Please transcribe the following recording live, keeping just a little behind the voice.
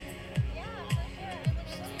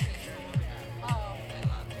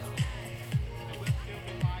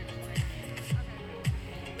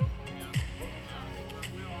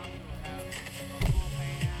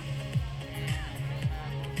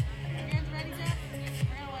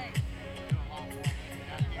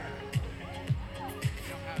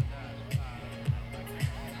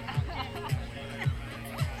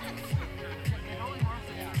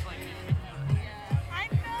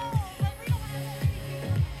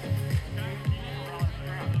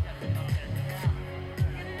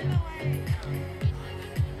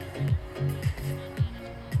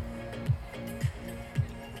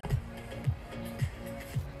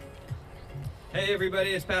Hey everybody,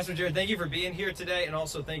 it's Pastor Jared. Thank you for being here today, and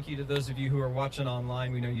also thank you to those of you who are watching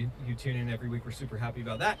online. We know you tune in every week. We're super happy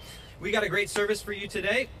about that. We got a great service for you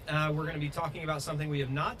today. We're going to be talking about something we have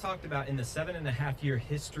not talked about in the 7.5-year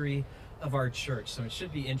history of our church, so it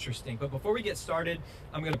should be interesting. But before we get started,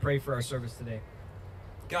 I'm going to pray for our service today.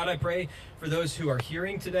 God, I pray for those who are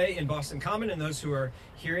hearing today in Boston Common and those who are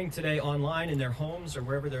hearing today online in their homes or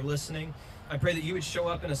wherever they're listening. I pray that you would show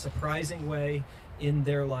up in a surprising way in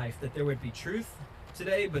their life, that there would be truth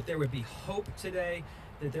today, but there would be hope today,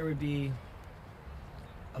 that there would be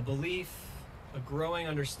a belief, a growing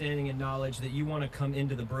understanding and knowledge that you want to come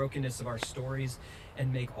into the brokenness of our stories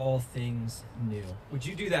and make all things new. Would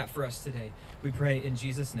you do that for us today? We pray in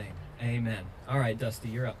Jesus' name. Amen. All right, Dusty,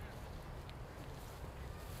 you're up.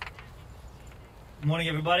 Good morning,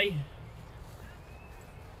 everybody.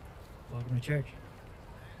 Welcome to church.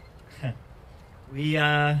 We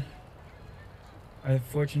are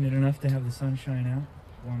fortunate enough to have the sunshine out,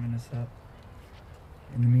 warming us up.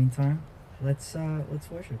 In the meantime, let's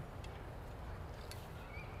worship.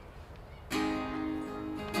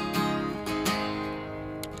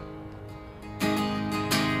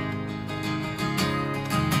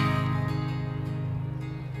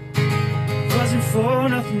 Wasn't for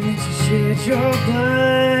nothing that you shed your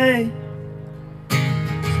blood.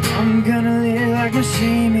 I'm gonna live like my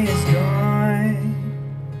shame is gone.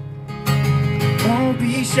 Won't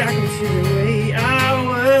be shackled to the way I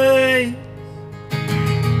was.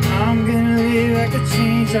 I'm gonna live like the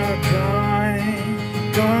chains are gone.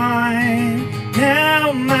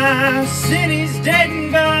 Now my sin is dead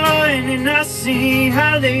and gone, and I sing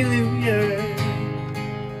hallelujah.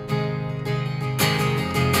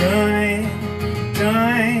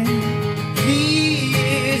 Done. He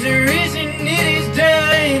is risen, it is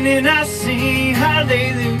done, and I sing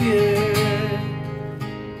hallelujah.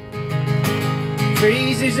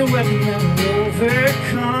 Praise is a weapon that will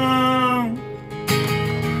overcome.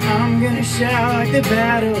 I'm gonna shout like the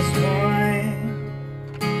battle's won.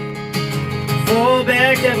 Fall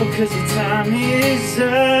back, devil, cause the time is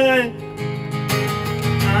up.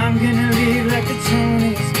 I'm gonna live like the tone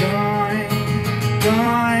is gone.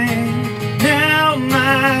 Now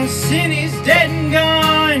my sin is dead and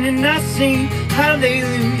gone, and I sing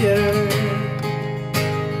hallelujah.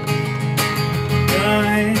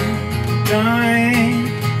 Done.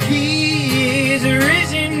 He is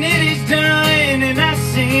risen, it is done, and I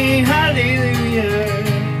sing hallelujah.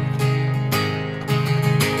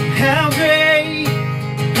 How great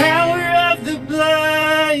power of the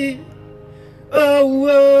blood. Oh,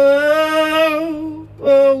 whoa,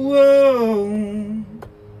 oh, whoa.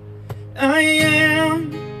 I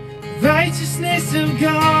am righteousness of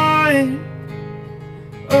God.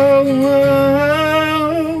 Oh,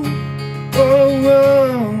 whoa, oh,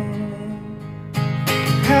 whoa.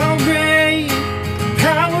 How great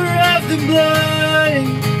power of the blood.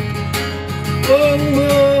 Oh,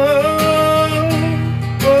 whoa,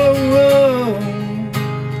 oh, whoa.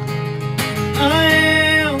 I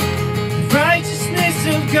am righteousness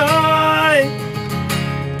of God.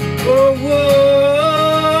 Oh, whoa.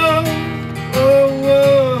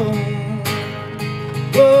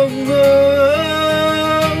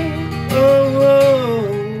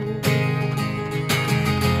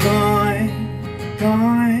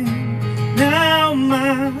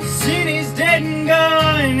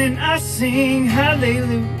 Sing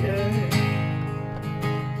hallelujah.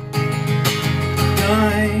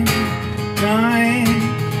 Done.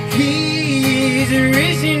 He's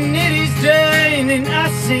risen, it is done, and I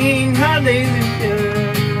sing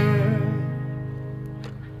hallelujah.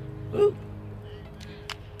 Ooh.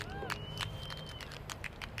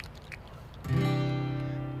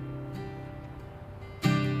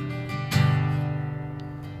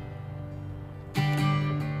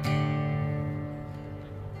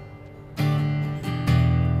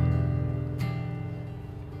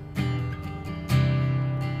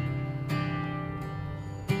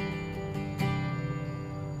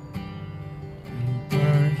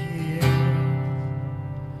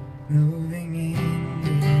 Moving in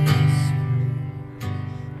this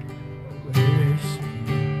worship,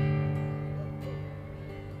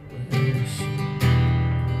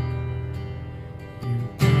 you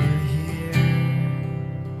are here,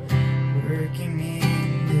 working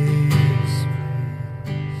in this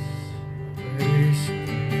place, worship,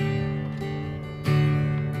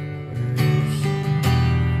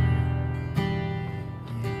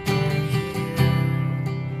 you are here,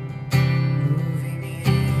 moving in.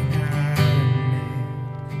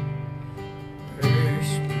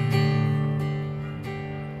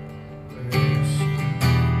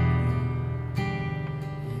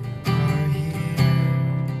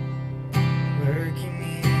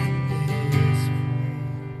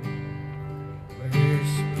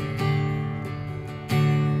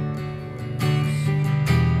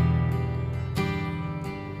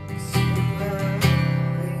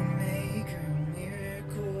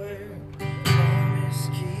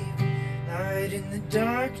 in the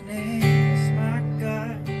darkness, my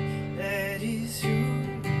God, that is who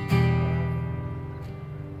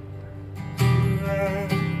you are.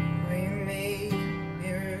 We made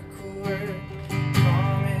miracle work,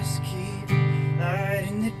 promise keep, light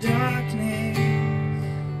in the darkness,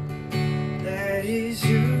 that is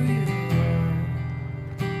who you are.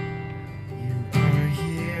 You are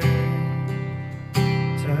here,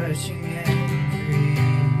 touching every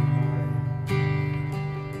heart.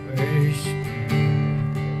 Worship you,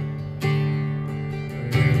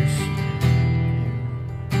 worship you.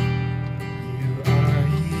 You are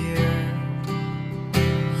here,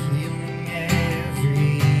 healing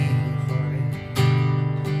every heart.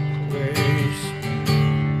 Worship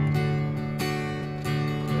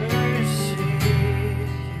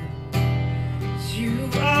you, you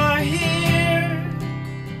are here,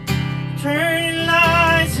 turning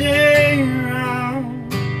lives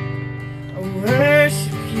around. I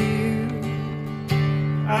worship you,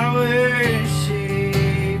 I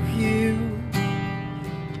worship you. You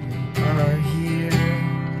are here,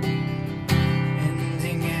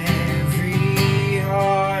 mending every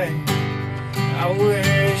heart. I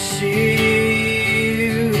worship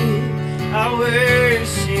you, I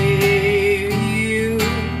worship you.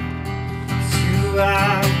 You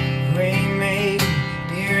are waymaker,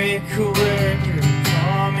 miracle worker,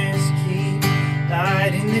 promise keep,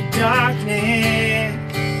 light in the darkness,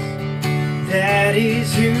 that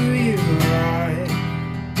is who you are.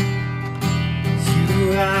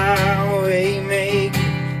 You are waymaker,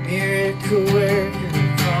 miracle worker,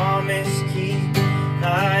 promise keep,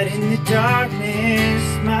 light in the darkness,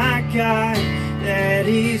 my God, that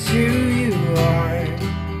is who you are.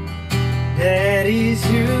 That is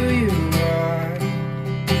who you are.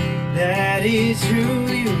 That is who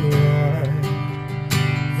you are.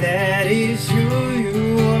 That is who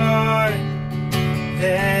you are.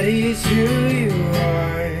 That is who you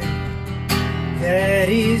are. That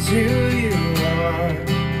is who you are.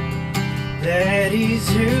 That is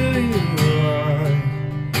who you are.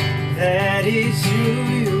 That is who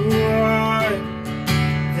you are.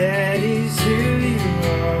 That is who you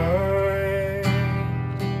are.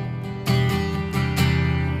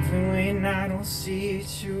 Even when I don't see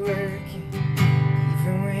it, you're working.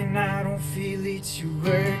 Even when I don't feel it, you're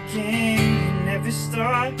working. You never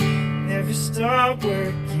stop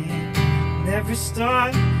working. Never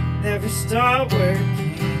stop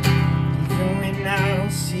working. Even when I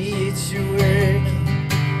don't see it, you're working.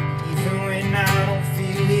 Even when I don't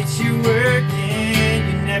feel it, you're working.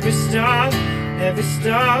 You never stop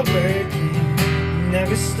working.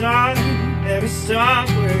 Never stop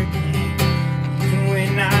working. Even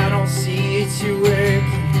when I don't see it, you're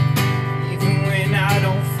working. Even when I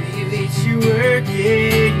don't feel it, you're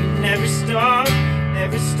working. You never stop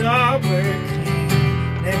working.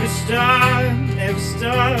 Never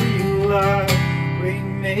stop, you are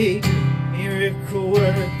waymaker, miracle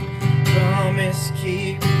work, promise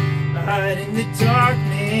keep, light in the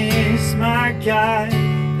darkness, my God,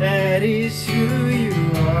 that is who you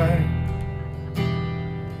are.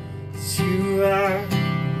 You are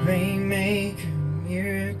waymaker,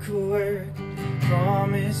 miracle work,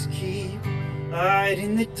 promise keep, light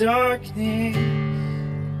in the darkness,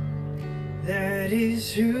 that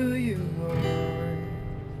is who you are.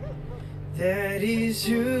 That is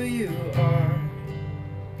who you are.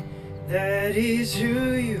 That is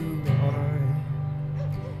who you are.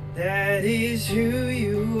 That is who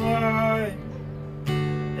you are.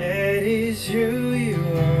 That is who you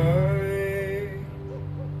are.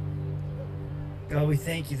 God, we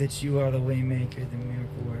thank you that you are the waymaker, the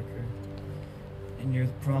miracle worker, and you're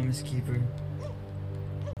the promise keeper.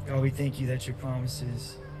 God, we thank you that your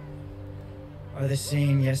promises are the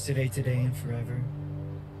same yesterday, today, and forever.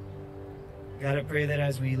 God, I pray that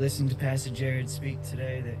as we listen to Pastor Jared speak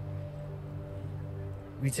today, that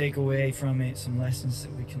we take away from it some lessons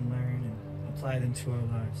that we can learn and apply them to our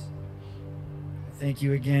lives. Thank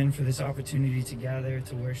you again for this opportunity to gather,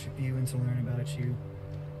 to worship you, and to learn about you.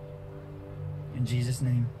 In Jesus'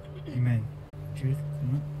 name, amen. Judith,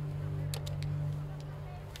 come on.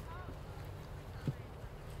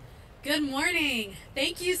 Good morning.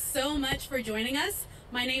 Thank you so much for joining us.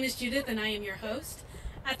 My name is Judith and I am your host.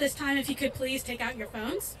 At this time, if you could please take out your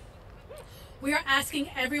phones. We are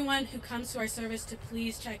asking everyone who comes to our service to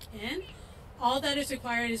please check in. All that is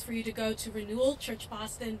required is for you to go to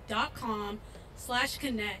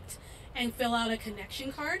renewalchurchboston.com/connect and fill out a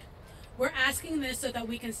connection card. We're asking this so that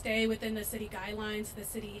we can stay within the city guidelines the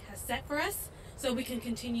city has set for us, so we can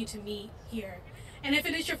continue to meet here. And if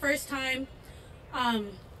it is your first time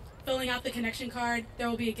filling out the connection card, there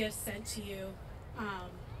will be a gift sent to you,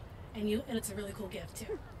 and it's a really cool gift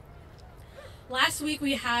too. Last week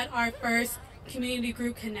we had our first community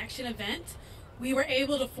group connection event. We were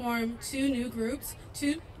able to form 2 new groups,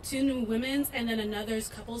 two new women's and then another's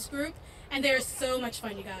couples group. And they're so much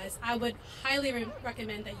fun, you guys. I would highly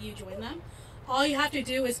recommend that you join them. All you have to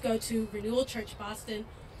do is go to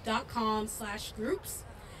renewalchurchboston.com/groups,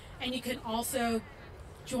 and you can also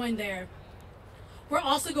join there. We're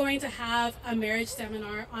also going to have a marriage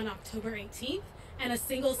seminar on October 18th and a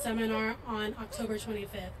single seminar on October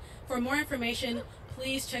 25th. For more information,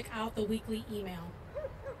 please check out the weekly email.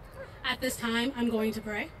 At this time, I'm going to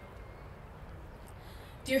pray.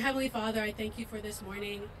 Dear Heavenly Father, I thank you for this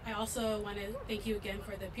morning. I also want to thank you again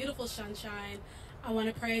for the beautiful sunshine. I want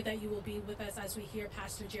to pray that you will be with us as we hear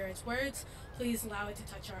Pastor Jared's words. Please allow it to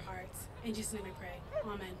touch our hearts. In Jesus' name I pray.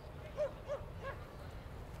 Amen.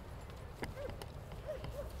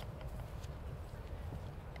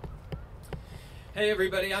 Hey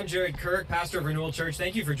everybody, I'm Jared Kirk, pastor of Renewal Church.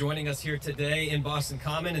 Thank you for joining us here today in Boston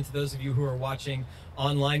Common, and to those of you who are watching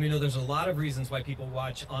online, we know there's a lot of reasons why people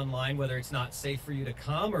watch online, whether it's not safe for you to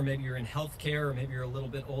come, or maybe you're in healthcare, or maybe you're a little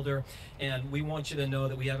bit older, and we want you to know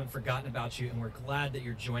that we haven't forgotten about you, and we're glad that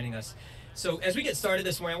you're joining us. So as we get started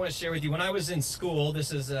this morning, I want to share with you, when I was in school,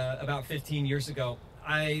 this is about 15 years ago,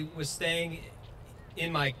 I was staying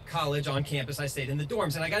in my college on campus. I stayed in the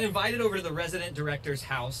dorms, and I got invited over to the resident director's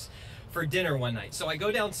house for dinner one night. So I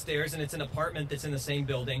go downstairs, and it's an apartment that's in the same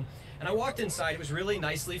building, and I walked inside. It was really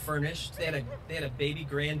nicely furnished. They had a baby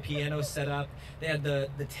grand piano set up. They had the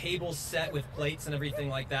table set with plates and everything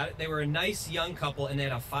like that. They were a nice young couple, and they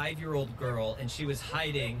had a 5-year-old girl, and she was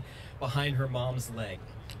hiding behind her mom's leg.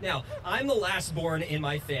 Now, I'm the last born in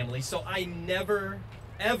my family, so I never,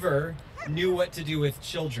 ever knew what to do with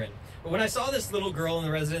children. But when I saw this little girl in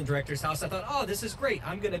the resident director's house, I thought, oh, this is great.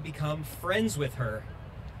 I'm gonna become friends with her.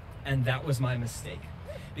 And that was my mistake,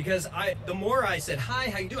 because the more I said,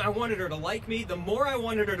 hi, how you doing? I wanted her to like me. The more I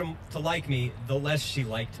wanted her to like me, the less she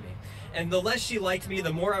liked me. And the less she liked me,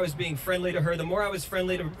 the more I was being friendly to her. The more I was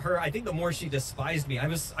friendly to her, I think the more she despised me.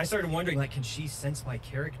 I started wondering, like, can she sense my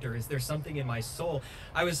character? Is there something in my soul?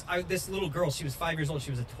 This little girl, she was 5 years old.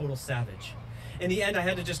 She was a total savage. In the end, I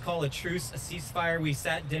had to just call a truce, a ceasefire. We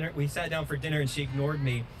sat down for dinner, and she ignored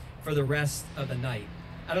me for the rest of the night.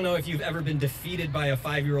 I don't know if you've ever been defeated by a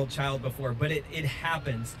 5-year-old child before, but it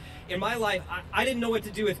happens. In my life, I didn't know what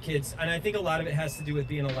to do with kids, and I think a lot of it has to do with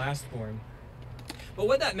being a lastborn. But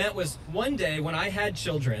what that meant was, one day when I had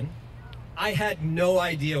children, I had no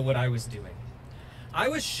idea what I was doing. I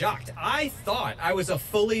was shocked. I thought I was a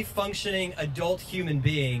fully functioning adult human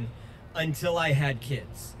being until I had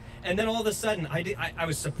kids. And then all of a sudden, I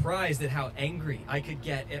was surprised at how angry I could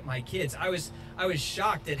get at my kids. I was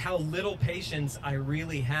shocked at how little patience I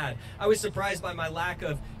really had. I was surprised by my lack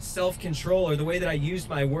of self-control, or the way that I used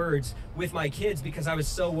my words with my kids, because I was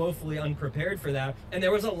so woefully unprepared for that. And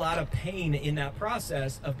there was a lot of pain in that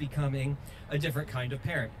process of becoming a different kind of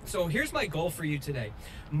parent. So here's my goal for you today.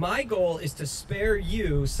 My goal is to spare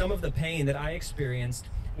you some of the pain that I experienced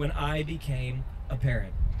when I became a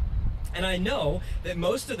parent. And I know that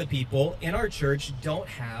most of the people in our church don't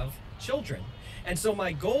have children. And so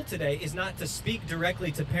my goal today is not to speak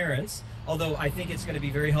directly to parents, although I think it's going to be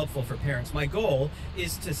very helpful for parents. My goal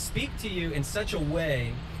is to speak to you in such a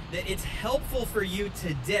way that it's helpful for you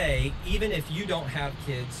today, even if you don't have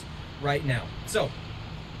kids right now. So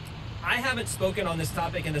I haven't spoken on this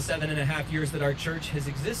topic in the 7.5 years that our church has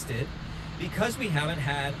existed, because we haven't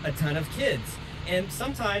had a ton of kids. And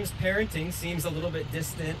sometimes parenting seems a little bit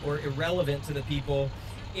distant or irrelevant to the people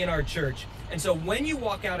in our church. And so when you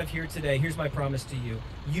walk out of here today, here's my promise to you.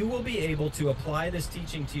 You will be able to apply this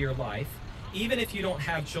teaching to your life, even if you don't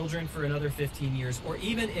have children for another 15 years, or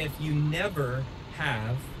even if you never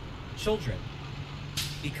have children.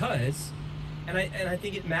 Because, and I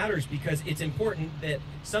think it matters, because it's important that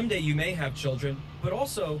someday you may have children, but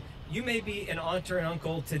also you may be an aunt or an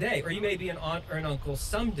uncle today, or you may be an aunt or an uncle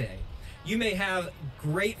someday. You may have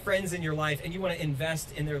great friends in your life, and you want to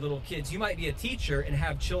invest in their little kids. You might be a teacher and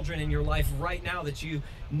have children in your life right now that you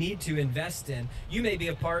need to invest in. You may be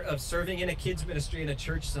a part of serving in a kids ministry in a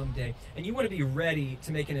church someday, and you want to be ready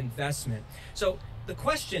to make an investment. So the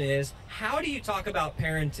question is, how do you talk about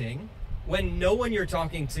parenting when no one you're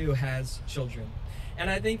talking to has children?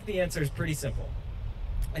 And I think the answer is pretty simple.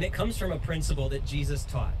 And it comes from a principle that Jesus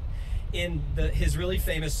taught. In his really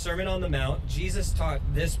famous Sermon on the Mount, Jesus taught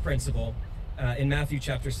this principle in Matthew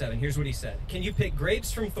chapter 7. Here's what he said. Can you pick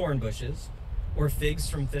grapes from thorn bushes or figs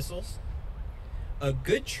from thistles? A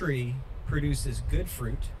good tree produces good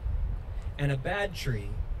fruit, and a bad tree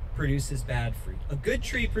produces bad fruit. A good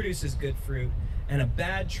tree produces good fruit, and a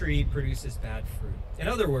bad tree produces bad fruit. In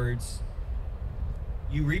other words,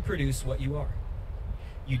 you reproduce what you are.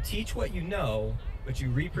 You teach what you know, but you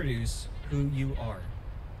reproduce who you are.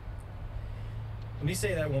 Let me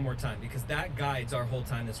say that one more time, because that guides our whole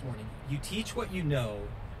time this morning. You teach what you know,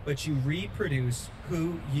 but you reproduce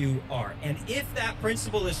who you are. And if that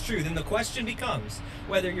principle is true, then the question becomes,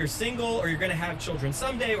 whether you're single or you're going to have children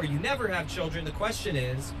someday or you never have children, the question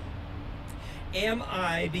is, am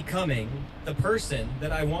I becoming the person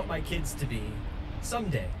that I want my kids to be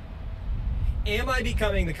someday? Am I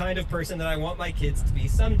becoming the kind of person that I want my kids to be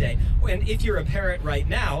someday? And if you're a parent right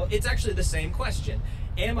now, it's actually the same question.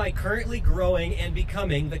 Am I currently growing and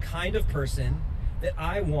becoming the kind of person that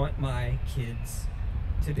I want my kids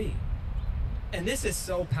to be? And this is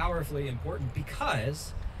so powerfully important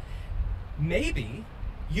because maybe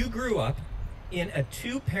you grew up in a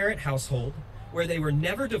two-parent household where they were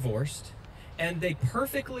never divorced, and they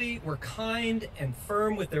perfectly were kind and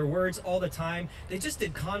firm with their words all the time. They just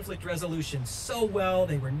did conflict resolution so well.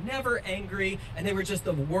 They were never angry, and they were just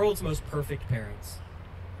the world's most perfect parents.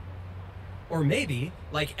 Or maybe,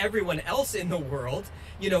 like everyone else in the world,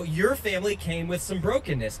 your family came with some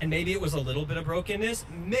brokenness, and maybe it was a little bit of brokenness,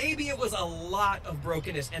 maybe it was a lot of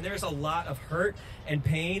brokenness, and there's a lot of hurt and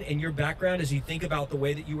pain in your background as you think about the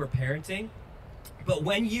way that you were parenting. But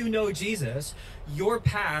when you know Jesus, your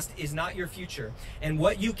past is not your future. And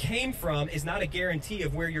what you came from is not a guarantee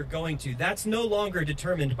of where you're going to. That's no longer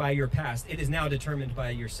determined by your past. It is now determined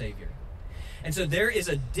by your Savior. And so there is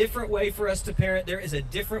a different way for us to parent. There is a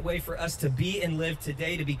different way for us to be and live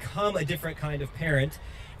today to become a different kind of parent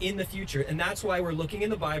in the future. And that's why we're looking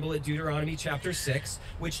in the Bible at Deuteronomy chapter 6,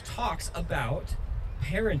 which talks about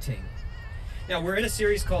parenting. Now, we're in a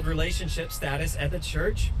series called Relationship Status at the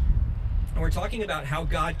Church. And we're talking about how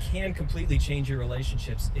God can completely change your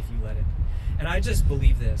relationships if you let it. And I just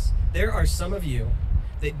believe this. There are some of you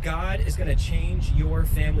that God is going to change your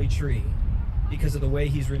family tree because of the way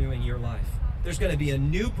he's renewing your life. There's going to be a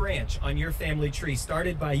new branch on your family tree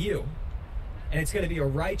started by you. And it's going to be a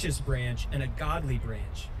righteous branch and a godly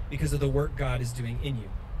branch because of the work God is doing in you.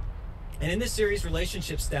 And in this series,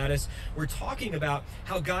 Relationship Status, we're talking about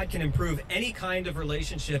how God can improve any kind of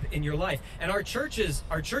relationship in your life. And our church's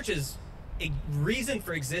a reason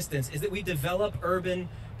for existence is that we develop urban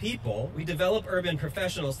people, we develop urban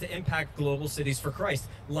professionals to impact global cities for Christ,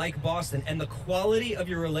 like Boston. And the quality of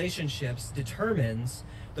your relationships determines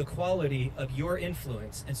the quality of your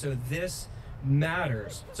influence. And so this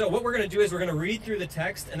matters. So what we're going to do is we're going to read through the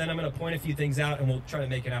text, and then I'm going to point a few things out, and we'll try to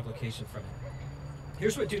make an application from it.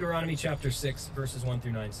 Here's what Deuteronomy chapter 6, verses 1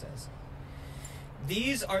 through 9 says.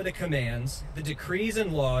 These are the commands, the decrees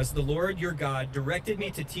and laws the Lord your God directed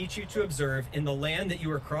me to teach you to observe in the land that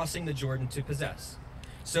you are crossing the Jordan to possess,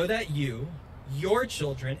 so that you, your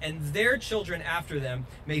children, and their children after them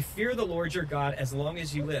may fear the Lord your God as long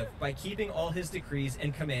as you live, by keeping all his decrees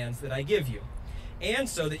and commands that I give you, and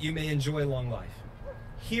so that you may enjoy long life.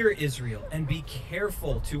 Hear, Israel, and be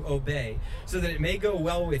careful to obey, so that it may go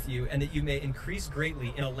well with you, and that you may increase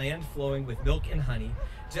greatly in a land flowing with milk and honey,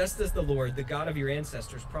 just as the Lord, the God of your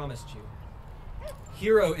ancestors, promised you.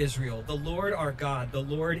 Hear, O Israel, the Lord our God, the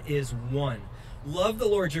Lord is one. Love the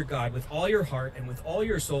Lord your God with all your heart and with all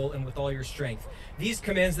your soul and with all your strength. These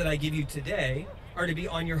commands that I give you today are to be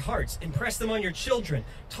on your hearts. Impress them on your children.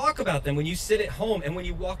 Talk about them when you sit at home and when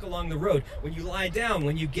you walk along the road, when you lie down,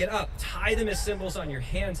 when you get up. Tie them as symbols on your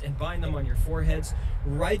hands and bind them on your foreheads.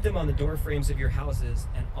 Write them on the door frames of your houses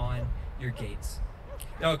and on your gates.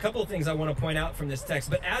 Now, a couple of things I want to point out from this text,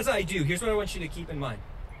 but as I do, here's what I want you to keep in mind.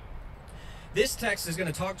 This text is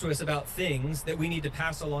going to talk to us about things that we need to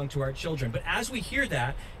pass along to our children. But as we hear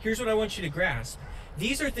that, here's what I want you to grasp.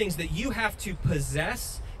 These are things that you have to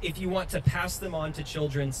possess if you want to pass them on to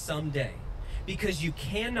children someday. Because you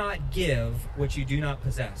cannot give what you do not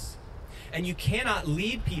possess. And you cannot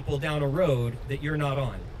lead people down a road that you're not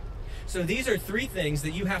on. So these are three things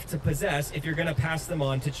that you have to possess if you're going to pass them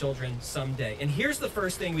on to children someday. And here's the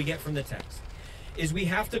first thing we get from the text, is we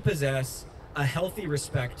have to possess a healthy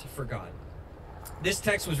respect for God. This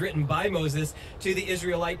text was written by Moses to the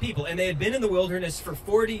Israelite people, and they had been in the wilderness for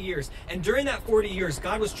 40 years. And during that 40 years,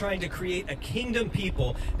 God was trying to create a kingdom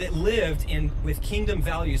people that lived with kingdom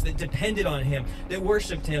values, that depended on him, that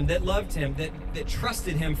worshiped him, that loved him, that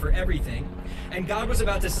trusted him for everything. And God was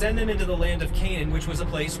about to send them into the land of Canaan, which was a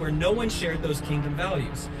place where no one shared those kingdom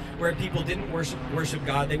values, where people didn't worship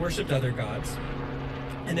God, they worshiped other gods,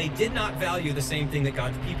 and they did not value the same thing that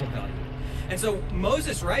God's people valued. And so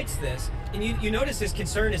Moses writes this, and you notice his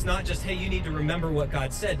concern is not just, hey, you need to remember what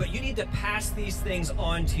God said, but you need to pass these things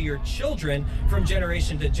on to your children from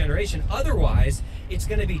generation to generation. Otherwise, it's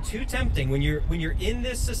going to be too tempting when you're in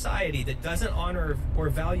this society that doesn't honor or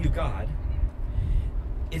value God.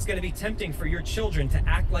 it's going to be tempting for your children to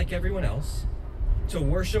act like everyone else, to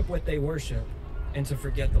worship what they worship, and to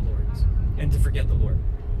forget the Lord.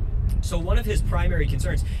 So one of his primary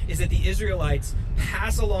concerns is that the Israelites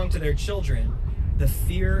pass along to their children the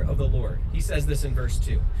fear of the Lord. He says this in verse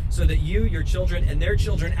 2, so that you, your children, and their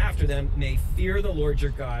children after them may fear the Lord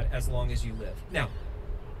your God as long as you live. Now,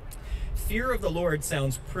 fear of the Lord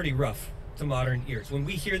sounds pretty rough to modern ears. When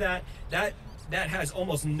we hear that has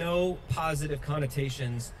almost no positive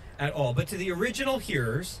connotations at all. But to the original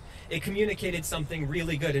hearers, it communicated something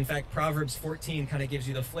really good. In fact, Proverbs 14 kind of gives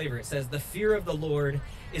you the flavor. It says, the fear of the Lord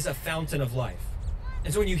is a fountain of life.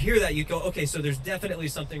 And so when you hear that, you go, okay, so there's definitely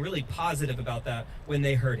something really positive about that when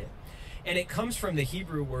they heard it. And it comes from the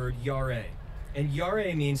Hebrew word yareh. And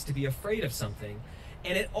yareh means to be afraid of something.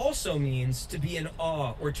 And it also means to be in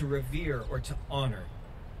awe or to revere or to honor.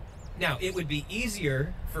 Now, it would be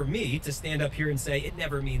easier for me to stand up here and say it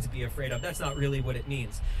never means be afraid of. That's not really what it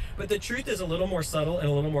means. But the truth is a little more subtle and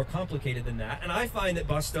a little more complicated than that. And I find that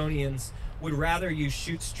Bostonians would rather you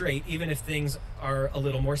shoot straight, even if things are a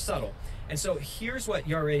little more subtle. And so here's what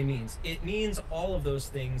yareh means. It means all of those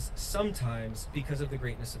things sometimes because of the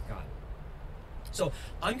greatness of God. So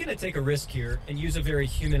I'm going to take a risk here and use a very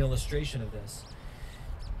human illustration of this,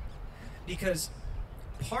 because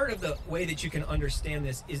part of the way that you can understand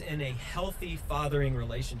this is in a healthy fathering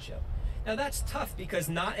relationship. Now that's tough because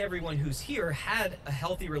not everyone who's here had a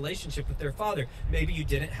healthy relationship with their father. Maybe you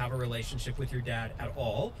didn't have a relationship with your dad at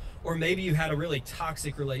all, or maybe you had a really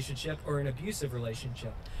toxic relationship or an abusive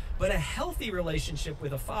relationship. But a healthy relationship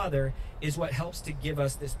with a father is what helps to give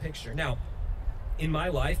us this picture. Now, in my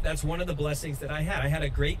life, that's one of the blessings that I had. I had a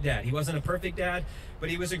great dad. He wasn't a perfect dad,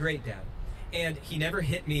 but he was a great dad. And he never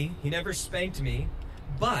hit me, he never spanked me,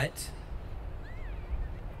 but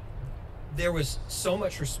there was so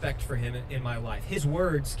much respect for him in my life. His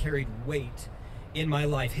words carried weight in my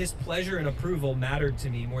life. His pleasure and approval mattered to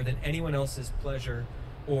me more than anyone else's pleasure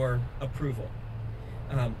or approval.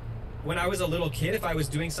 When I was a little kid, if I was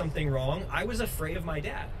doing something wrong, I was afraid of my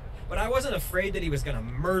dad. But I wasn't afraid that he was going to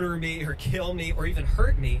murder me or kill me or even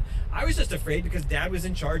hurt me. I was just afraid because dad was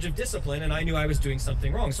in charge of discipline and I knew I was doing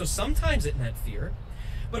something wrong. So sometimes it meant fear.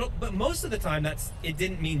 But most of the time, it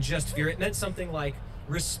didn't mean just fear. It meant something like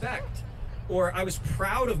respect, or I was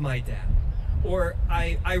proud of my dad, or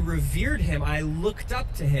I revered him, I looked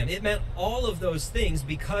up to him. It meant all of those things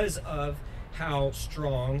because of how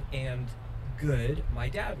strong and good my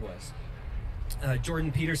dad was.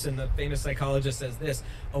 Jordan Peterson, the famous psychologist, says this: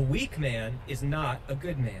 a weak man is not a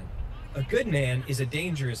good man. A good man is a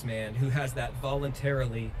dangerous man who has that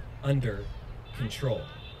voluntarily under control.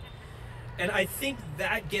 And I think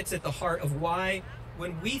that gets at the heart of why,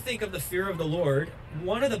 when we think of the fear of the Lord,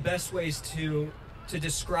 one of the best ways to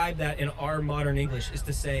describe that in our modern English is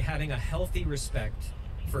to say having a healthy respect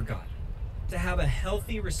for God. To have a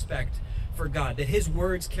healthy respect for God, that his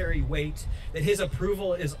words carry weight, that his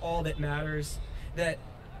approval is all that matters, that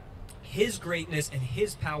his greatness and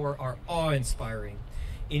his power are awe-inspiring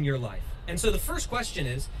in your life. And so the first question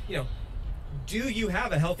is, do you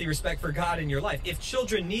have a healthy respect for God in your life? If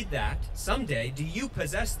children need that someday, do you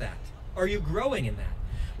possess that? Are you growing in that?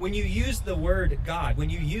 When you use the word God, when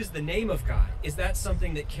you use the name of God, is that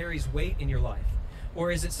something that carries weight in your life?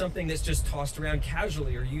 Or is it something that's just tossed around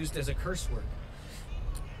casually or used as a curse word?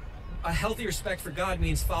 A healthy respect for God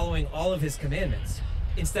means following all of his commandments.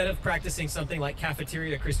 Instead of practicing something like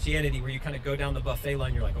cafeteria Christianity, where you kind of go down the buffet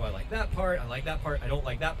line, you're like, oh, I like that part, I don't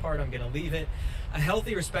like that part, I'm going to leave it. A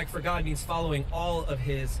healthy respect for God means following all of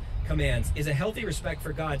his commands. Is a healthy respect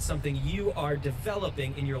for God something you are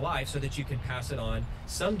developing in your life so that you can pass it on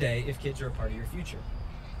someday if kids are a part of your future?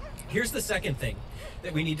 Here's the second thing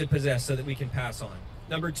that we need to possess so that we can pass on.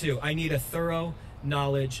 Number 2, I need a thorough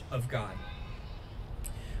knowledge of God.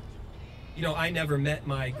 I never met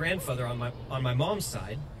my grandfather on my mom's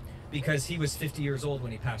side because he was 50 years old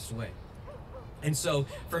when he passed away. And so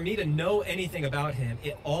for me to know anything about him,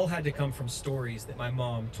 it all had to come from stories that my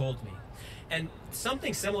mom told me. And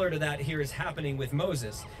something similar to that here is happening with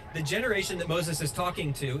Moses. The generation that Moses is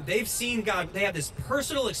talking to, they've seen God. They have this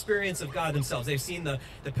personal experience of God themselves. They've seen the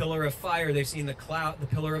pillar of fire. They've seen the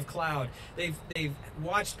pillar of cloud. They've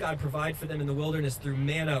watched God provide for them in the wilderness through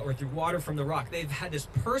manna or through water from the rock. They've had this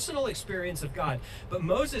personal experience of God. But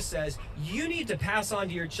Moses says, you need to pass on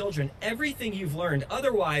to your children everything you've learned.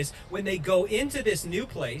 Otherwise, when they go into this new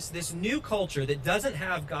place, this new culture that doesn't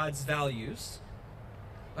have God's values,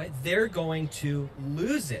 right, they're going to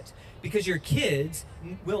lose it, because your kids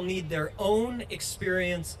will need their own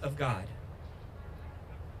experience of God.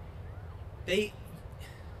 We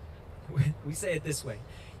say it this way: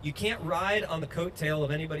 You can't ride on the coattail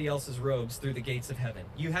of anybody else's robes through the gates of heaven.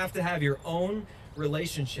 You have to have your own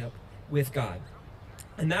relationship with God.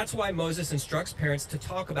 And that's why Moses instructs parents to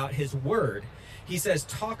talk about his word. He says,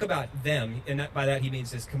 talk about them, and by that he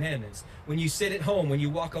means his commandments. When you sit at home, when you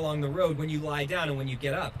walk along the road, when you lie down, and when you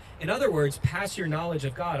get up. In other words, pass your knowledge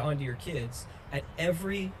of God onto your kids at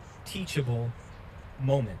every teachable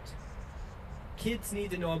moment. Kids need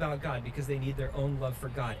to know about God because they need their own love for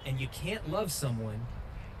God. And you can't love someone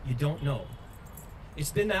you don't know.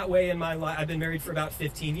 It's been that way in my life. I've been married for about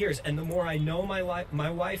 15 years. And the more I know my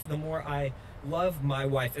wife, the more I love my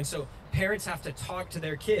wife. And so parents have to talk to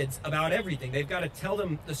their kids about everything. They've got to tell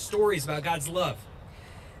them the stories about God's love.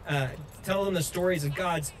 Tell them the stories of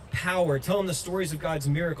God's power. Tell them the stories of God's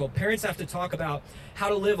miracle. Parents have to talk about how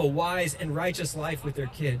to live a wise and righteous life with their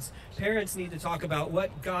kids. Parents need to talk about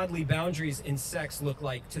what godly boundaries in sex look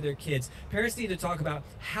like to their kids. Parents need to talk about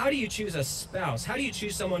how do you choose a spouse? How do you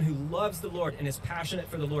choose someone who loves the Lord and is passionate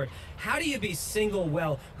for the Lord? How do you be single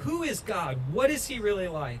well? Who is God? What is he really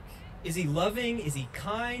like? Is he loving? Is he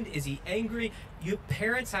kind? Is he angry? You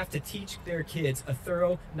parents have to teach their kids a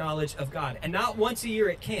thorough knowledge of God. And not once a year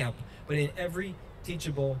at camp, but in every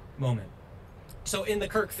teachable moment. So in the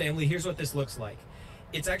Kirk family, here's what this looks like.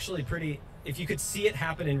 It's actually pretty, if you could see it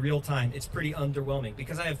happen in real time, it's pretty underwhelming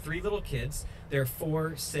because I have 3 little kids. They're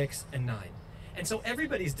 4, 6, and 9. And so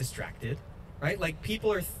everybody's distracted, right? Like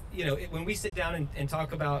people are, when we sit down and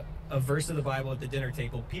talk about a verse of the Bible at the dinner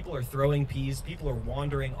table, people are throwing peas, people are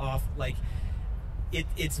wandering off. Like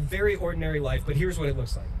it's very ordinary life, but here's what it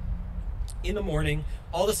looks like. In the morning,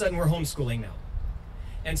 all of a sudden we're homeschooling now.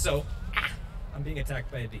 And so, I'm being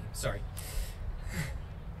attacked by a bee, sorry.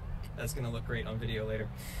 That's gonna look great on video later.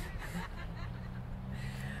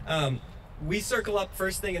 We circle up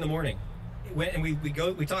first thing in the morning. And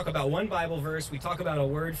we talk about one Bible verse, we talk about a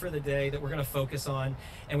word for the day that we're going to focus on,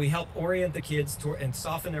 and we help orient the kids and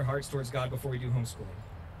soften their hearts towards God before we do homeschooling.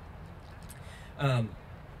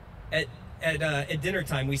 At dinner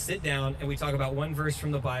time, we sit down and we talk about one verse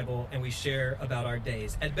from the Bible and we share about our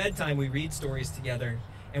days. At bedtime, we read stories together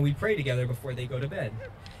and we pray together before they go to bed.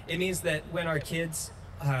 It means that when our kids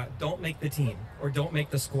don't make the team or don't make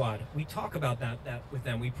the squad, we talk about that with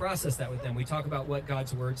them. We process that with them. We talk about what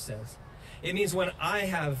God's word says. It means when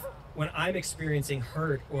I'm experiencing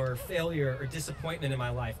hurt or failure or disappointment in my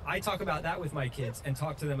life, I talk about that with my kids and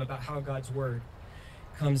talk to them about how God's word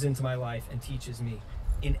comes into my life and teaches me.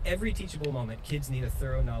 In every teachable moment, kids need a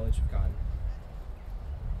thorough knowledge of God.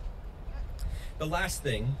 The last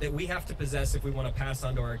thing that we have to possess if we want to pass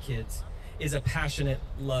on to our kids is a passionate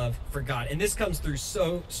love for God. And this comes through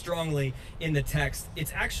so strongly in the text.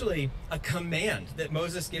 It's actually a command that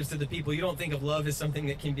Moses gives to the people. You don't think of love as something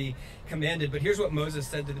that can be commanded, but here's what Moses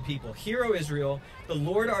said to the people. Hear, O Israel, the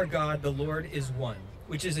Lord our God, the Lord is one,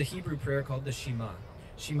 which is a Hebrew prayer called the Shema.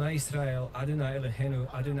 Shema Yisrael, Adonai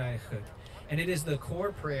Eloheinu, Adonai Echad. And it is the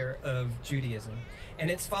core prayer of Judaism. And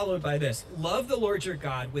it's followed by this: love the Lord your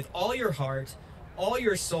God with all your heart, all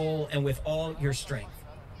your soul, and with all your strength.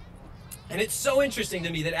 And it's so interesting to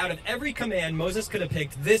me that out of every command Moses could have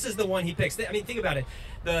picked, this is the one he picks. I mean, think about it.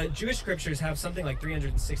 The Jewish scriptures have something like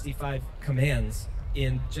 365 commands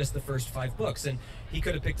in just the first 5 books. And he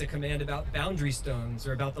could have picked a command about boundary stones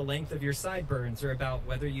or about the length of your sideburns or about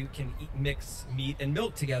whether you can mix meat and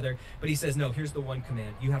milk together. But he says, no, here's the one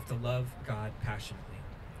command. You have to love God passionately.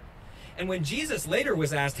 And when Jesus later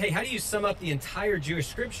was asked, hey, how do you sum up the entire Jewish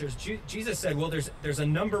scriptures? Jesus said, well, there's a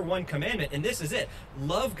number 1 commandment, and this is it.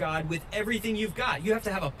 Love God with everything you've got. You have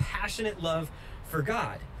to have a passionate love for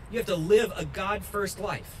God. You have to live a God-first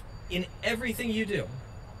life in everything you do.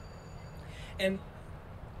 And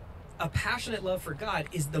a passionate love for God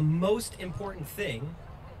is the most important thing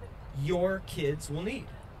your kids will need.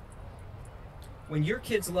 When your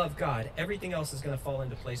kids love God, everything else is going to fall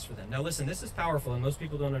into place for them. Now listen, this is powerful and most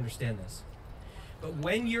people don't understand this. But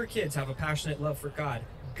when your kids have a passionate love for God,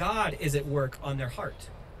 God is at work on their heart.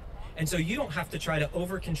 And so you don't have to try to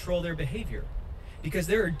over-control their behavior because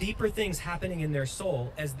there are deeper things happening in their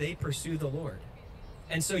soul as they pursue the Lord.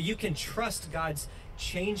 And so you can trust God's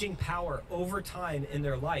changing power over time in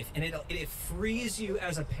their life. And it frees you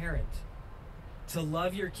as a parent to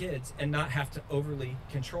love your kids and not have to overly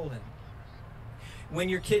control them. When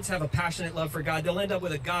your kids have a passionate love for God, they'll end up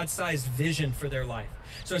with a God-sized vision for their life.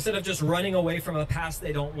 So instead of just running away from a past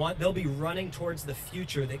they don't want, they'll be running towards the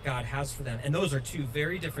future that God has for them. And those are 2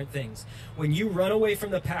 very different things. When you run away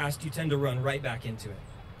from the past, you tend to run right back into it.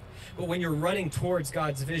 But when you're running towards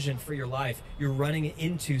God's vision for your life, you're running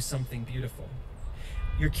into something beautiful.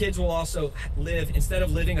 Your kids will also live, instead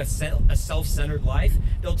of living a self-centered life,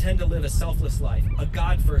 they'll tend to live a selfless life, a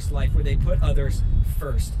God-first life where they put others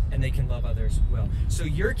first and they can love others well. So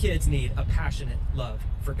your kids need a passionate love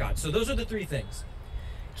for God. So those are the three things.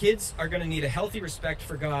 Kids are going to need a healthy respect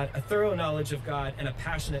for God, a thorough knowledge of God, and a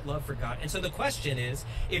passionate love for God. And so the question is,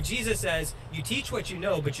 if Jesus says, you teach what you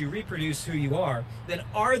know, but you reproduce who you are, then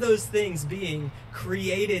are those things being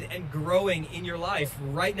created and growing in your life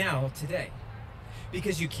right now, today?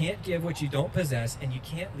 Because you can't give what you don't possess, and you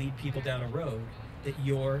can't lead people down a road that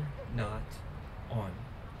you're not on.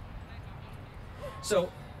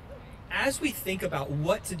 So, as we think about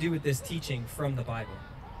what to do with this teaching from the Bible,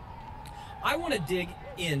 I want to dig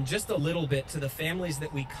in just a little bit to the families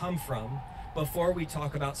that we come from before we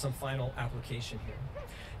talk about some final application here.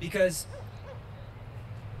 Because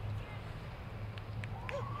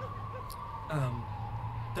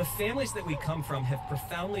the families that we come from have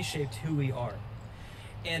profoundly shaped who we are.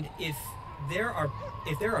 And if there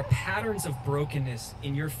are patterns of brokenness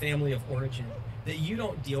in your family of origin that you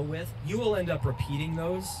don't deal with, you will end up repeating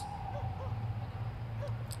those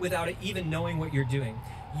without even knowing what you're doing.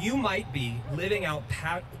 You might be living out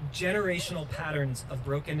generational patterns of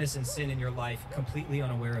brokenness and sin in your life completely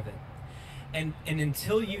unaware of it. And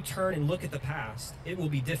until you turn and look at the past, it will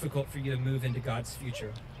be difficult for you to move into God's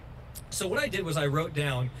future. So what I did was I wrote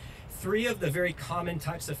down 3 of the very common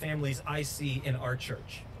types of families I see in our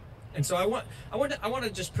church. And so I want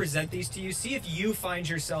to just present these to you. See if you find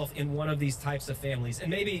yourself in one of these types of families. And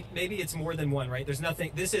maybe it's more than one, right? There's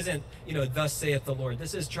nothing, this isn't, thus saith the Lord.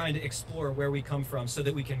 This is trying to explore where we come from so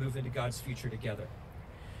that we can move into God's future together.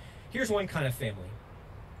 Here's one kind of family.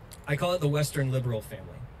 I call it the Western liberal family.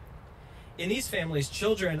 In these families,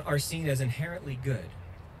 children are seen as inherently good.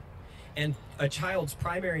 And a child's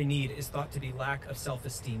primary need is thought to be lack of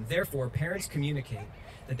self-esteem. Therefore, parents communicate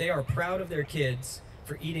that they are proud of their kids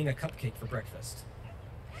for eating a cupcake for breakfast.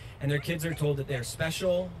 And their kids are told that they are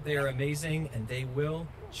special, they are amazing, and they will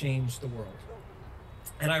change the world.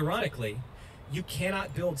 And ironically, you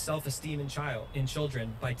cannot build self-esteem in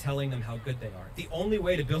children by telling them how good they are. The only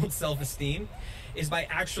way to build self-esteem is by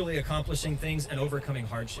actually accomplishing things and overcoming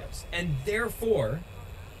hardships. And therefore,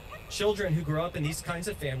 children who grow up in these kinds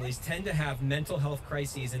of families tend to have mental health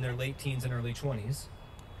crises in their late teens and early 20s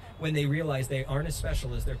when they realize they aren't as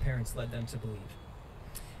special as their parents led them to believe.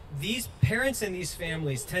 These parents in these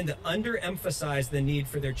families tend to underemphasize the need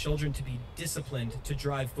for their children to be disciplined to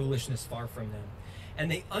drive foolishness far from them.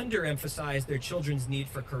 And they underemphasize their children's need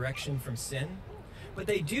for correction from sin. But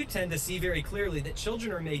they do tend to see very clearly that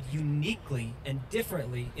children are made uniquely and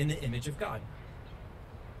differently in the image of God.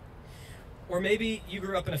 Or maybe you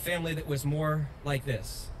grew up in a family that was more like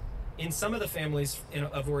this. In some of the families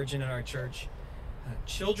of origin in our church,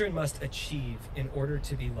 children must achieve in order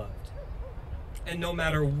to be loved. And no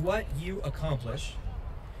matter what you accomplish,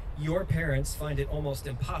 your parents find it almost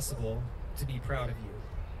impossible to be proud of you.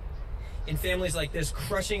 In families like this,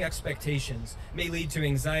 crushing expectations may lead to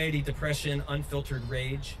anxiety, depression, unfiltered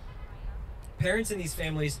rage. Parents in these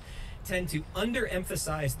families tend to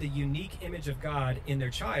underemphasize the unique image of God in their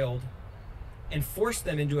child and force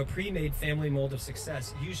them into a pre-made family mold of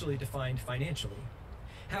success, usually defined financially.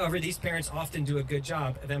 However, these parents often do a good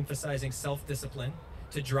job of emphasizing self-discipline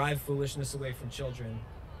to drive foolishness away from children,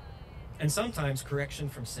 and sometimes correction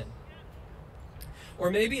from sin.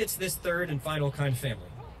 Or maybe it's this third and final kind of family,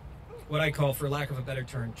 what I call, for lack of a better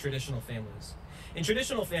term, traditional families. In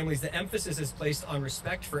traditional families, the emphasis is placed on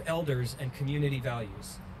respect for elders and community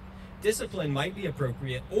values. Discipline might be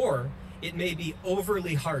appropriate, or it may be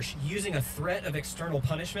overly harsh, using a threat of external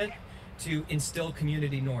punishment to instill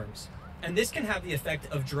community norms. And this can have the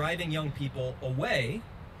effect of driving young people away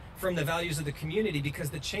from the values of the community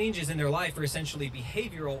because the changes in their life are essentially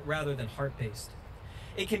behavioral rather than heart-based.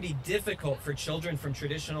 It can be difficult for children from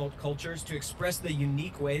traditional cultures to express the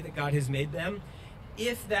unique way that God has made them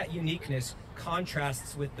if that uniqueness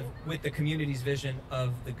contrasts with the community's vision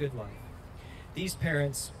of the good life. These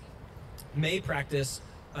parents may practice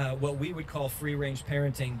what we would call free-range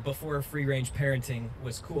parenting before free-range parenting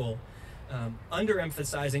was cool,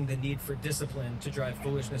 underemphasizing the need for discipline to drive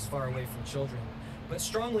foolishness far away from children, but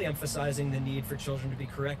strongly emphasizing the need for children to be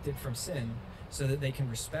corrected from sin so that they can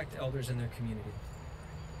respect elders in their community.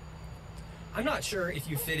 I'm not sure if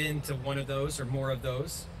you fit into one of those or more of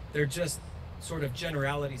those. They're just sort of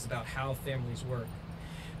generalities about how families work.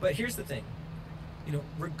 But here's the thing.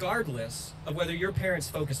 Regardless of whether your parents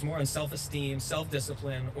focus more on self-esteem,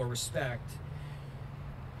 self-discipline, or respect,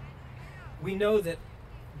 we know that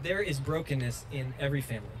there is brokenness in every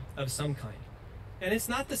family of some kind. And it's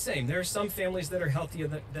not the same. There are some families that are healthier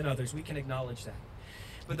than others. We can acknowledge that.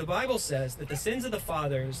 But the Bible says that the sins of the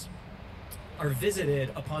fathers are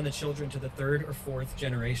visited upon the children to the third or fourth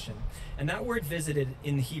generation. And that word visited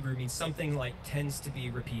in the Hebrew means something like tends to be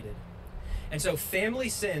repeated. And so family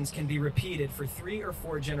sins can be repeated for 3 or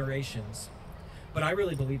 4 generations. But I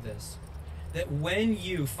really believe this, that when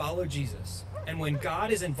you follow Jesus and when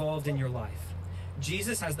God is involved in your life,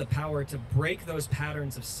 Jesus has the power to break those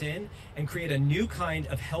patterns of sin and create a new kind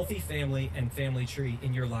of healthy family and family tree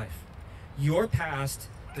in your life. Your past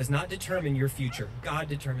does not determine your future. God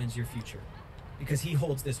determines your future because he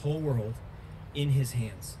holds this whole world in his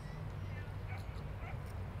hands.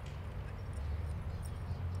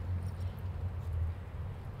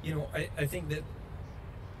 You know, I think that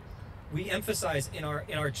we emphasize in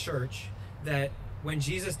our church that when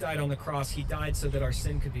Jesus died on the cross, he died so that our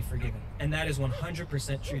sin could be forgiven. And that is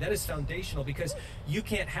 100% true. That is foundational because you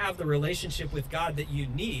can't have the relationship with God that you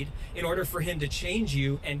need in order for him to change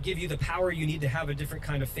you and give you the power you need to have a different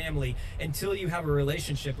kind of family until you have a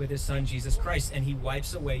relationship with his son, Jesus Christ, and he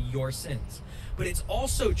wipes away your sins. But it's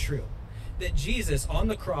also true that Jesus on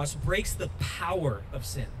the cross breaks the power of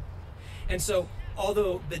sin. And so,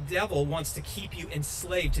 although the devil wants to keep you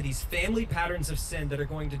enslaved to these family patterns of sin that are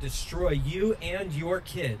going to destroy you and your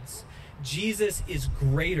kids, Jesus is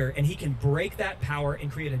greater and he can break that power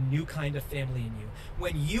and create a new kind of family in you.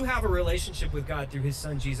 When you have a relationship with God through his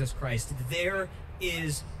son, Jesus Christ, there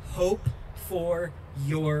is hope for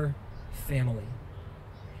your family.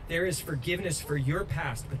 There is forgiveness for your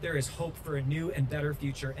past, but there is hope for a new and better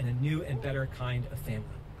future and a new and better kind of family.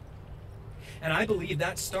 And I believe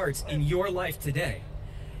that starts in your life today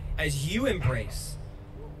as you embrace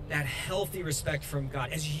that healthy respect from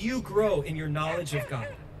God, as you grow in your knowledge of God,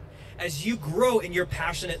 as you grow in your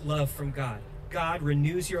passionate love from God. God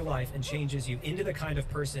renews your life and changes you into the kind of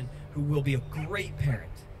person who will be a great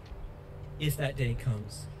parent if that day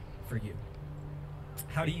comes for you.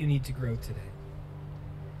 How do you need to grow today?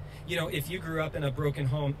 You know, if you grew up in a broken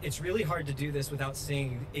home, it's really hard to do this without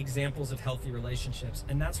seeing examples of healthy relationships.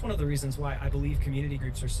 And that's one of the reasons why I believe community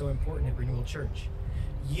groups are so important at Renewal Church.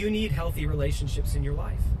 You need healthy relationships in your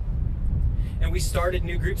life. And we started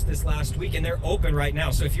new groups this last week, and they're open right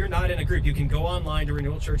now. So if you're not in a group, you can go online to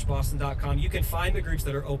renewalchurchboston.com. You can find the groups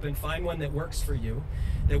that are open, find one that works for you,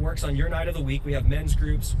 that works on your night of the week. We have men's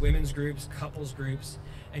groups, women's groups, couples groups.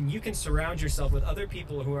 And you can surround yourself with other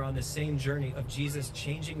people who are on the same journey of Jesus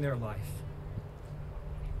changing their life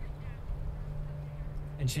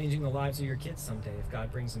and changing the lives of your kids someday if God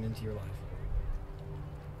brings them into your life.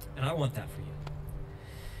 And I want that for you.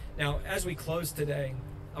 Now, as we close today,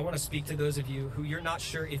 I want to speak to those of you who you're not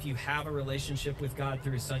sure if you have a relationship with God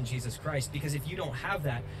through his son, Jesus Christ, because if you don't have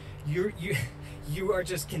that, you are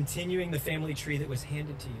just continuing the family tree that was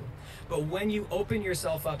handed to you. But when you open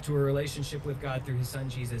yourself up to a relationship with God through his son,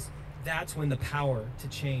 Jesus, that's when the power to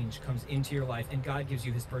change comes into your life and God gives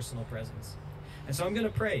you his personal presence. And so I'm going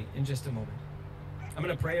to pray in just a moment. I'm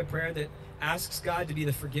going to pray a prayer that asks God to be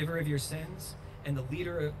the forgiver of your sins and the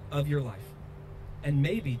leader of your life. And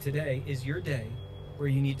maybe today is your day where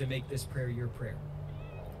you need to make this prayer your prayer.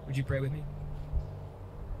 Would you pray with me?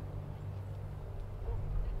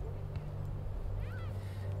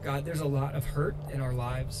 God, there's a lot of hurt in our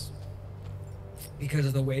lives because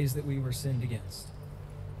of the ways that we were sinned against.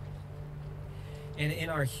 And in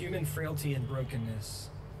our human frailty and brokenness,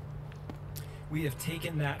 we have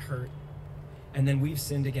taken that hurt and then we've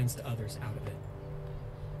sinned against others out of it.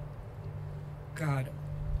 God,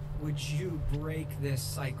 would you break this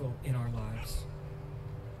cycle in our lives?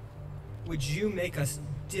 Would you make us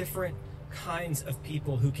different kinds of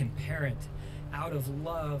people who can parent out of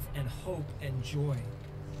love and hope and joy?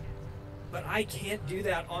 But I can't do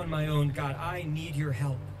that on my own, God. I need your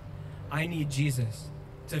help. I need Jesus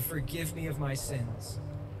to forgive me of my sins.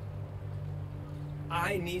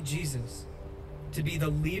 I need Jesus to be the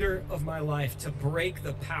leader of my life, to break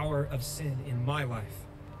the power of sin in my life.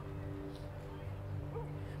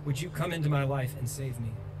 Would you come into my life and save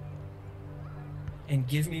me? And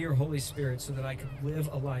give me your Holy Spirit so that I could live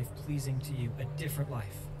a life pleasing to you, a different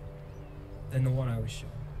life than the one I was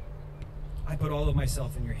shown. I put all of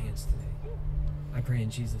myself in your hands today. I pray in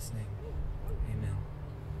Jesus' name. Amen.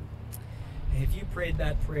 Hey, if you prayed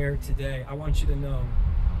that prayer today, I want you to know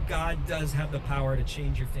God does have the power to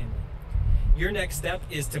change your family. Your next step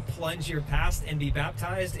is to plunge your past and be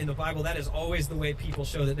baptized. In the Bible, that is always the way people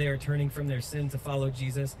show that they are turning from their sin to follow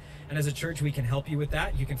Jesus. And as a church, we can help you with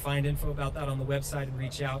that. You can find info about that on the website and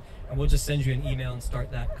reach out, and we'll just send you an email and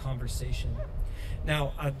start that conversation.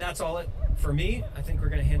 Now, that's all it for me. I think we're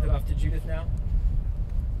going to hand it off to Judith now.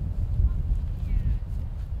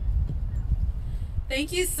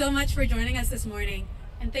 Thank you so much for joining us this morning.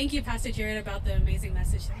 And thank you, Pastor Jared, about the amazing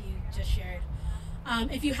message that you just shared.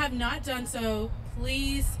 If you have not done so,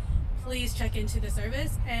 please check into the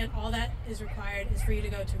service, and all that is required is for you to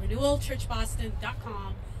go to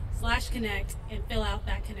renewalchurchboston.com/connect and fill out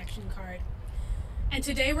that connection card. And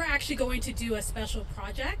today we're actually going to do a special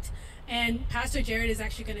project, and Pastor Jared is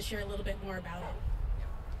actually going to share a little bit more about it.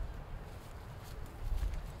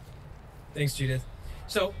 Thanks, Judith.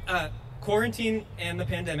 So, quarantine and the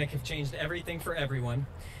pandemic have changed everything for everyone.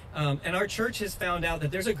 And our church has found out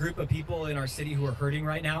that there's a group of people in our city who are hurting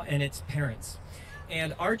right now, and it's parents.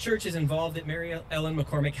 And our church is involved at Mary Ellen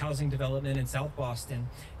McCormick Housing Development in South Boston.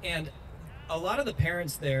 And a lot of the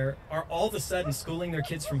parents there are all of a sudden schooling their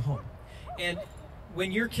kids from home. And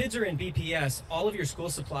when your kids are in BPS, all of your school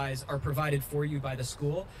supplies are provided for you by the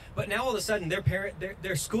school. But now all of a sudden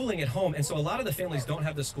they're schooling at home, and so a lot of the families don't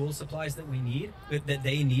have the school supplies that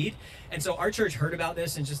they need. And so our church heard about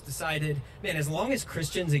this and just decided, man, as long as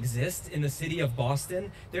Christians exist in the city of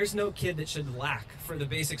Boston, there's no kid that should lack for the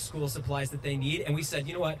basic school supplies that they need. And we said,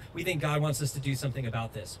 you know what? We think God wants us to do something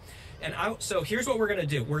about this. And so here's what we're going to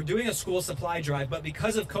do. We're doing a school supply drive, but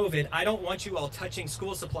because of COVID, I don't want you all touching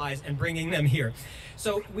school supplies and bringing them here.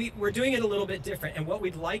 So we're doing it a little bit different. And what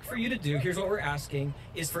we'd like for you to do, here's what we're asking,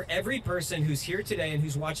 is for every person who's here today and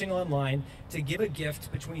who's watching online to give a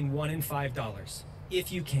gift between $1 and $5. If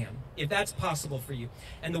you can, if that's possible for you.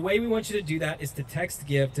 And the way we want you to do that is to text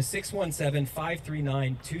GIVE to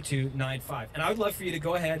 617-539-2295. And I would love for you to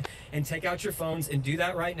go ahead and take out your phones and do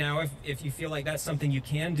that right now if you feel like that's something you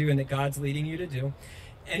can do and that God's leading you to do.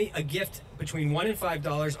 A gift between $1 and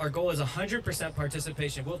 $5. Our goal is 100%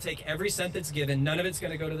 participation. We'll take every cent that's given. None of it's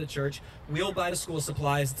going to go to the church. We'll buy the school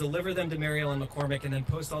supplies, deliver them to Mary Ellen McCormick, and then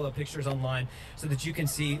post all the pictures online so that you can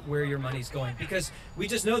see where your money's going. Because we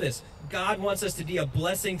just know this. God wants us to be a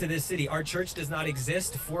blessing to this city. Our church does not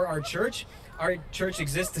exist for our church. Our church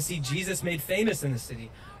exists to see Jesus made famous in the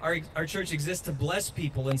city. Our church exists to bless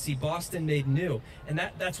people and see Boston made new. And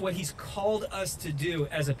that's what he's called us to do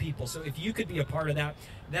as a people. So if you could be a part of that,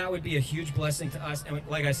 that would be a huge blessing to us. And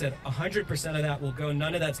like I said, 100% of that will go.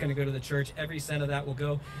 None of that's going to go to the church. Every cent of that will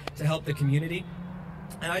go to help the community.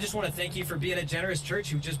 And I just want to thank you for being a generous church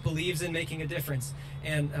who just believes in making a difference.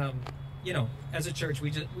 And, you know, as a church,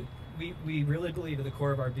 we really believe at the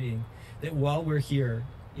core of our being that while we're here,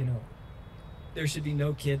 you know, there should be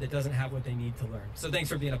no kid that doesn't have what they need to learn. So thanks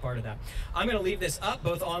for being a part of that. I'm going to leave this up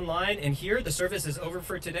both online and here. The service is over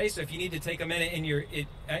for today, so if you need to take a minute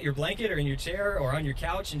at your blanket or in your chair or on your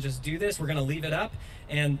couch and just do this, we're going to leave it up,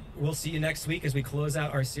 and we'll see you next week as we close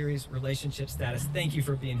out our series, Relationship Status. Thank you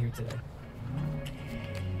for being here today.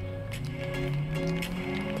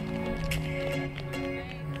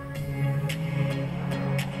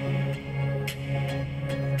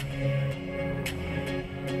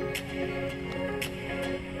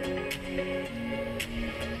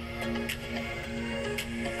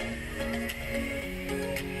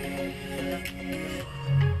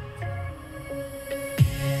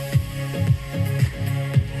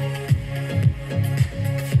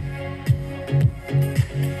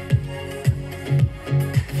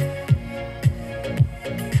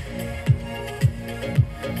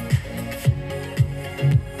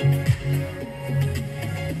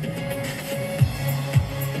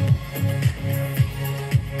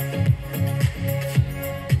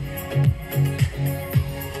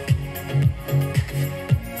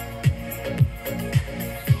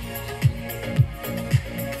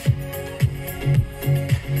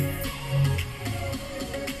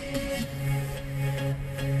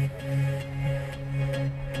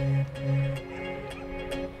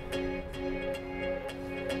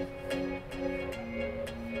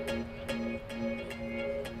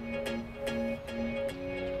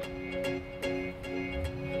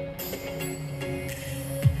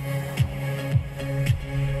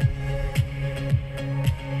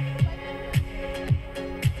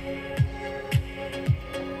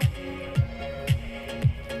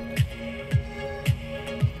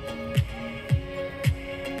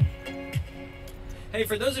 Hey,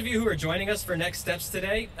 for those of you who are joining us for Next Steps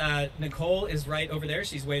today, Nicole is right over there.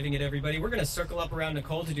 She's waving at everybody. We're going to circle up around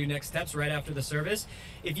Nicole to do Next Steps right after the service.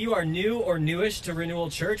 If you are new or newish to Renewal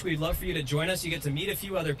Church, we'd love for you to join us. You get to meet a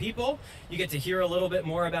few other people. You get to hear a little bit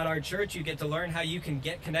more about our church. You get to learn how you can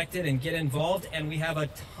get connected and get involved. And we have a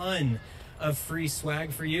ton of free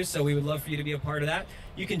swag for you, so we would love for you to be a part of that.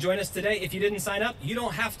 You can join us today. If you didn't sign up, you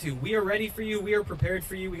don't have to. We are ready for you. We are prepared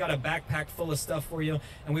for you. We got a backpack full of stuff for you,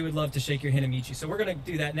 and we would love to shake your hand and meet you. So we're going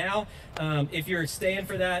to do that now. If you're staying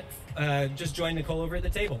for that, just join Nicole over at the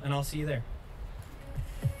table, and I'll see you there.